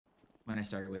when I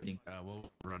started waiting.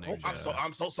 We'll run. Oh,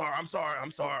 I'm so sorry. I'm sorry.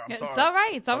 It's all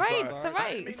right. It's all right. It's all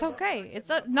right. It's okay.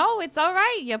 No. It's all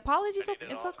right. Your apologies.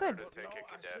 It's all good.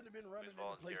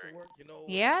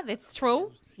 Yeah, it's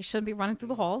true. You shouldn't be running through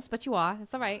the halls, but you are.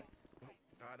 It's all right.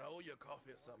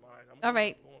 All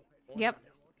right. Yep.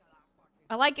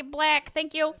 I like it black.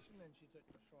 Thank you.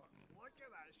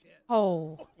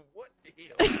 Oh.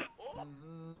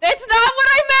 That's not what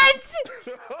I meant!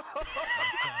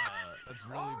 That's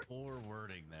really poor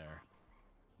wording there.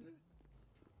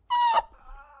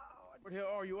 Where the hell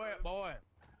are you at, boy?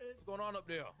 What's going on up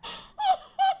there? 2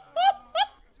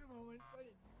 moments.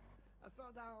 I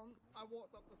fell down. I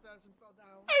walked up the stairs and fell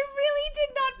down. I really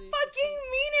did not fucking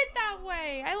mean it that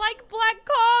way. I like black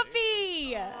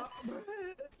coffee.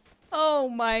 Oh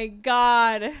my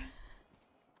god.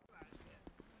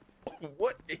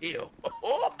 What the hell?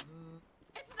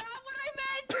 It's not what I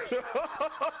meant.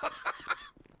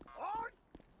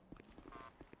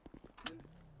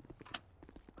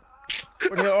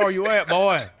 Where the hell are you at,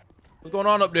 boy? What's going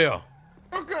on up there?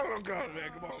 I'm coming,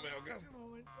 man. Come on, man. I'm coming. 2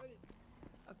 moments.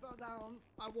 I fell down.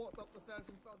 I walked up the stairs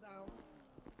and fell down.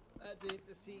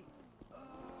 The seat.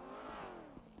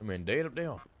 I mean, dead up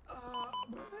there.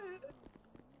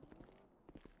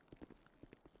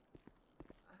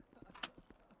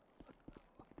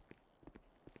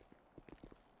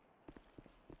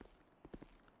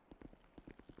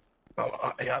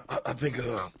 I think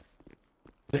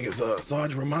it's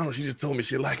Sergeant Romano. She just told me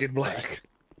she like it black.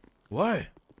 What?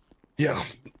 Yeah.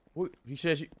 What? He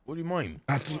said she. What do you mean?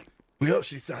 Well,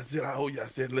 she said, I owe you. I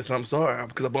said, listen, I'm sorry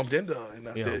because I bumped into her, and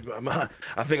I said,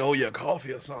 I think I owe you a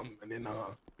coffee or something. And then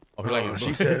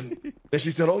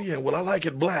she said, oh yeah, well I like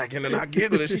it black. And then I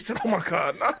giggled, and she said, oh my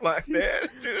God, not like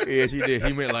that. Yeah, she did.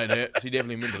 She meant like that. She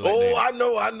definitely meant it like that.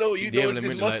 Oh, I know. You know, it's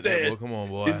this mustache. Like that, boy. Come on,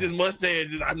 boy. It's this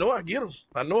mustache. I know I get him.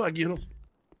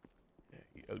 Yeah,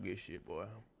 you ugly shit, boy.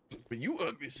 But you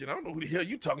ugly shit. I don't know who the hell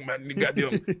you talking about. You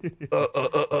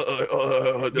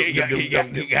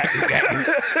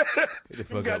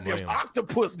goddamn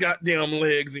octopus goddamn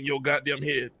legs in your goddamn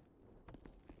head.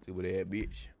 Stupid ass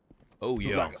bitch. Oh yeah.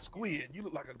 You look like a squid. You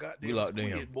look like a goddamn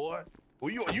squid, boy.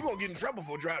 Well, you gonna get in trouble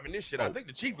for driving this shit. I think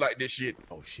the chief like this shit.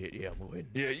 Oh shit, yeah, boy.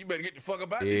 Yeah, you better get the fuck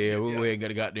up out this shit. Yeah, we ain't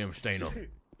got a goddamn stain on.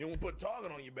 You won't put a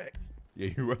target on your back. Yeah,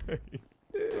 you right.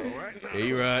 All right, now.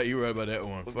 Yeah, you right about that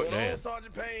one. What's Fuck going that. on,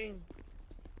 Sergeant Payne?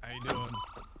 How you doing?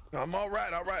 I'm all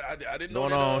right. I didn't know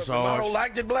going on, that Romano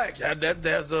liked it black.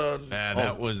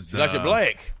 That was got your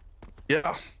black.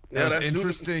 Yeah. That's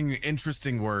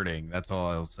interesting wording. That's all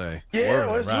I'll say. Yeah,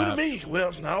 well, it's new to me.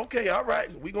 Well, okay, all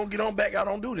right. We gonna get on back out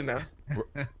on duty now. All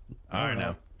right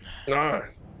now. All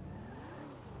right.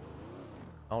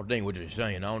 I don't think what you're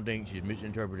saying. I don't think she's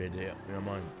misinterpreted that. You know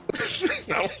what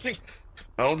I mean?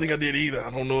 I don't think I did either. I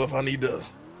don't know if I need to.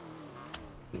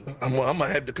 I might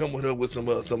have to come with her with some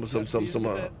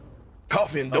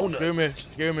coffee and donuts.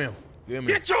 Scare me.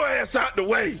 Get your ass out the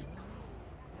way.